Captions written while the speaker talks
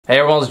Hey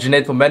everyone, it's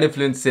Junaid from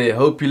Meninfluencer.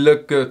 Hope you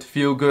look good,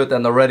 feel good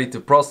and are ready to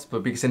prosper,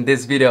 because in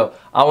this video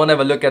I want to have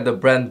a look at the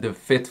brand the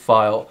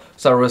FitVille.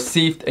 So I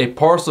received a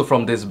parcel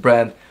from this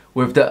brand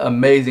with the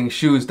amazing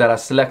shoes that I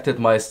selected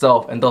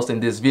myself, and thus in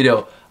this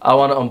video I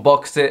want to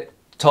unbox it,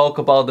 talk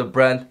about the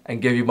brand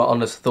and give you my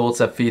honest thoughts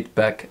and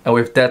feedback. And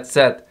with that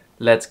said,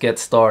 let's get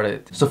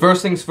started. So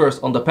first things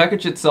first, on the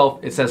package itself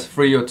it says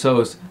free your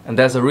toes, and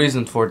there's a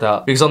reason for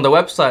that. Because on the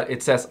website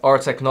it says our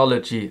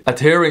technology,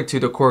 adhering to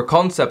the core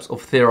concepts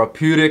of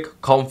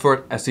therapeutic,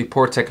 comfort and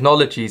support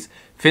technologies,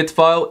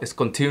 FitVille is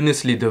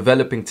continuously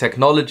developing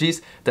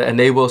technologies that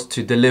enable us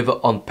to deliver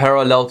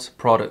unparalleled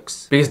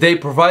products. Because they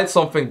provide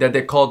something that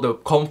they call the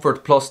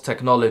Comfort Plus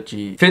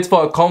technology.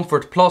 FitVille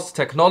Comfort Plus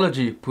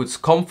technology puts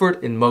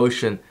comfort in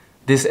motion.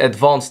 This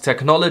advanced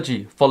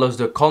technology follows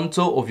the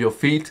contour of your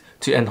feet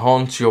to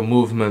enhance your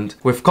movement.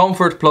 With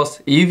Comfort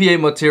Plus, EVA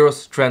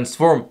materials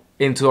transform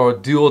into our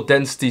dual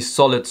density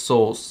solid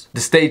soles. The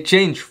state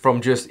change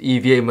from just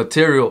EVA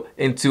material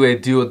into a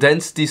dual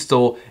density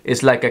sole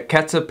is like a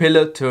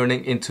caterpillar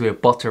turning into a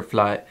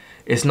butterfly.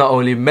 It's not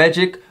only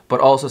magic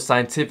but also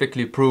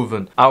scientifically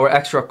proven. Our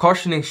extra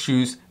cushioning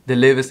shoes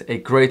delivers a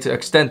greater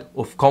extent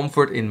of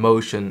comfort in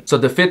motion. So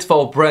the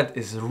FitVille brand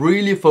is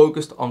really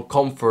focused on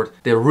comfort.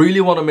 They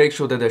really want to make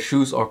sure that their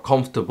shoes are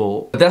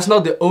comfortable. But that's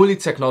not the only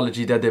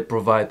technology that they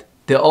provide.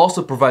 They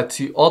also provide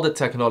two other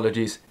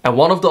technologies, and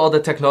one of the other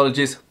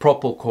technologies,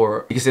 Propel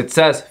Core, because it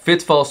says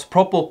FitVille's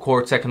Propel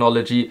Core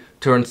technology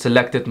turns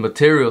selected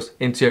materials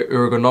into an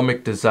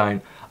ergonomic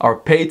design. Our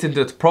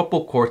patented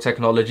Propel Core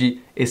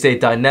technology is a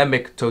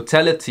dynamic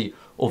totality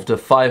of the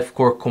 5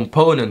 core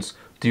components: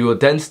 dual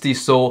density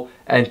sole,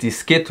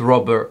 anti-skid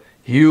rubber,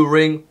 heel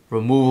ring,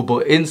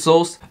 removable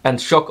insoles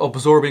and shock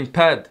absorbing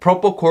pad.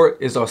 Propel Core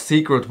is our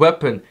secret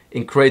weapon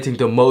in creating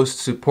the most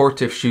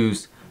supportive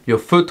shoes. Your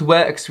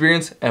footwear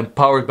experience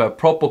empowered by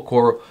Propel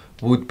Core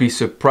would be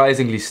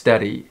surprisingly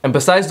steady. And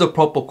besides the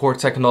Propel Core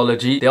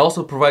technology, they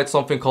also provide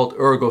something called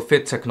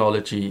ErgoFit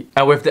technology.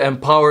 And with the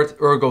empowered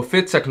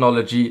ErgoFit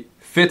technology,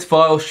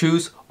 FitVille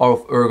shoes are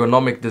of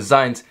ergonomic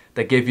designs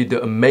that give you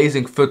the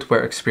amazing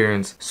footwear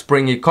experience.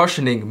 Springy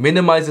cushioning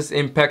minimizes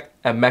impact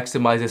and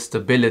maximizes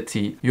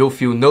stability. You'll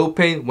feel no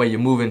pain when you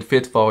move in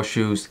FitVille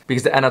shoes,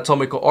 because the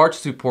anatomical arch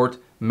support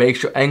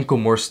makes your ankle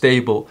more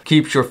stable,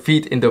 keeps your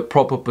feet in the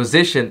proper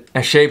position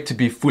and shape to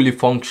be fully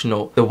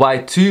functional. The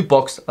wide 2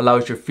 box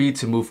allows your feet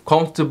to move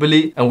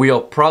comfortably, and we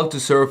are proud to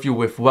serve you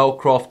with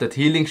well-crafted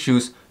healing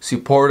shoes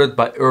supported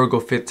by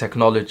ErgoFit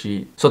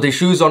technology. So these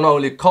shoes are not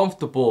only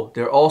comfortable,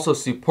 they're also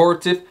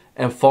supportive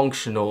and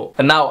functional.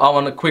 And now I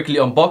want to quickly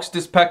unbox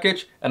this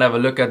package and have a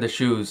look at the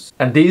shoes.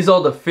 And these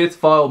are the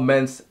FitVille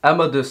men's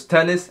Amadeus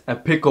tennis and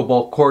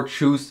pickleball court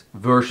shoes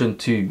version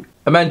 2.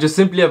 And man, just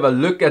simply have a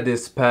look at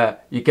this pair.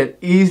 You can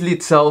easily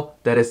tell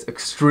that it's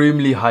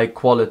extremely high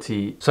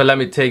quality. So let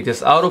me take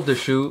this out of the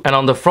shoe, and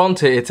on the front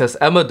here it says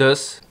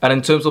Amadeus. And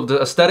in terms of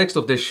the aesthetics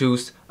of the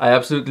shoes, I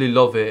absolutely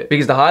love it,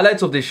 because the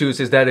highlights of the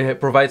shoes is that it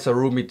provides a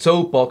roomy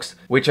toe box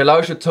which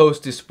allows your toes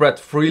to spread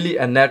freely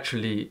and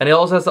naturally. And it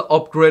also has an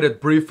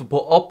upgraded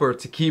breathable upper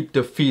to keep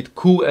the feet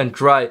cool and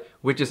dry,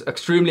 which is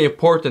extremely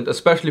important,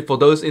 especially for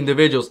those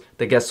individuals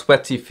that get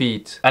sweaty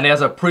feet. And it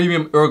has a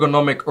premium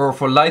ergonomic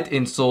Light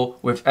insole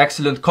with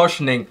excellent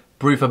cushioning,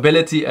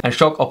 breathability and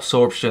shock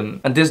absorption.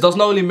 And this does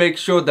not only make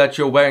sure that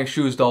you're wearing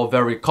shoes that are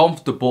very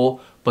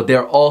comfortable, but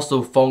they're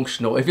also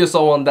functional. If you're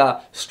someone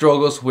that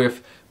struggles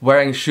with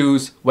wearing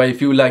shoes where you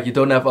feel like you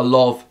don't have a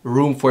lot of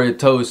room for your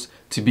toes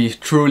to be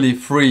truly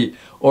free,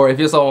 or if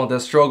you're someone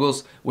that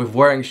struggles with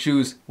wearing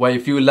shoes where you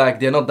feel like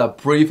they're not that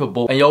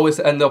breathable and you always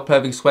end up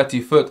having sweaty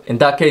foot, in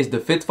that case the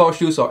FitVille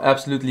shoes are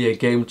absolutely a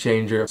game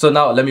changer. So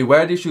now let me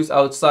wear these shoes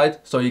outside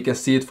so you can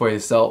see it for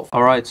yourself.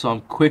 Alright, so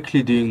I'm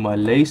quickly doing my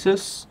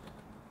laces,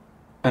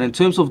 and in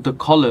terms of the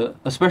color,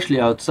 especially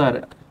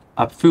outside,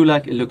 I feel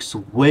like it looks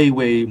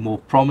way more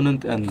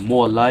prominent and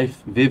more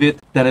alive, vivid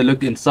than it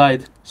looked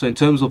inside. So in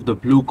terms of the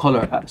blue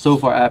color, so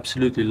far I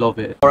absolutely love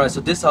it. Alright, so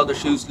this is how the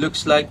shoes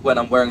looks like when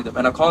I'm wearing them,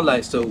 and I can't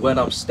lie, so when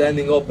I'm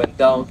standing up and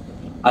down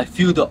I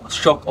feel the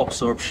shock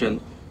absorption,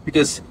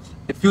 because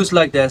it feels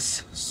like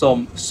there's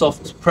some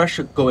soft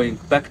pressure going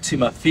back to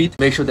my feet.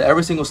 Make sure that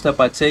every single step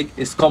I take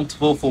is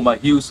comfortable for my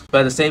heels,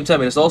 but at the same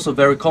time it is also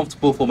very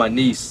comfortable for my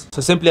knees.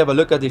 So simply have a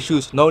look at these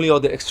shoes. Not only are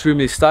they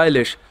extremely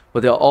stylish,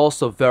 but they're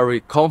also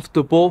very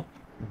comfortable,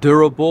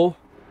 durable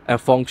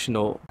and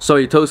functional. So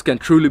your toes can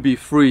truly be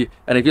free.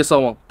 And if you're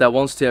someone that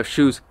wants to have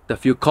shoes that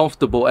feel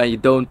comfortable and you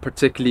don't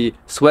particularly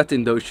sweat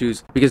in those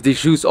shoes, because these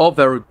shoes are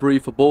very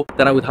breathable,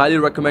 then I would highly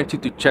recommend you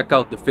to check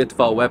out the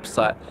FitVille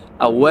website.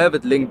 I will have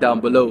it linked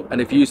down below,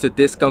 and if you use the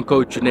discount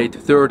code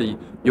junaid30,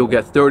 you'll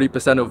get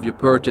 30% of your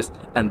purchase.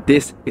 And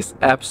this is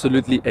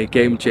absolutely a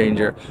game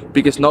changer,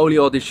 because not only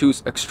are these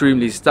shoes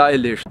extremely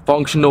stylish,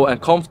 functional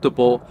and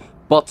comfortable,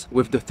 but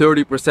with the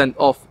 30%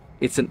 off,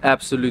 it's an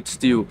absolute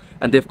steal.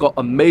 And they've got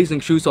amazing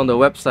shoes on their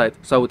website,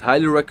 so I would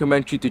highly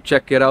recommend you to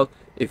check it out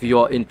if you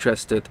are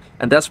interested.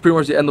 And that's pretty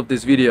much the end of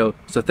this video.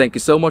 So thank you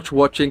so much for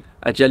watching.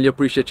 I genuinely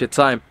appreciate your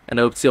time, and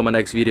I hope to see you on my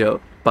next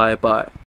video. Bye bye.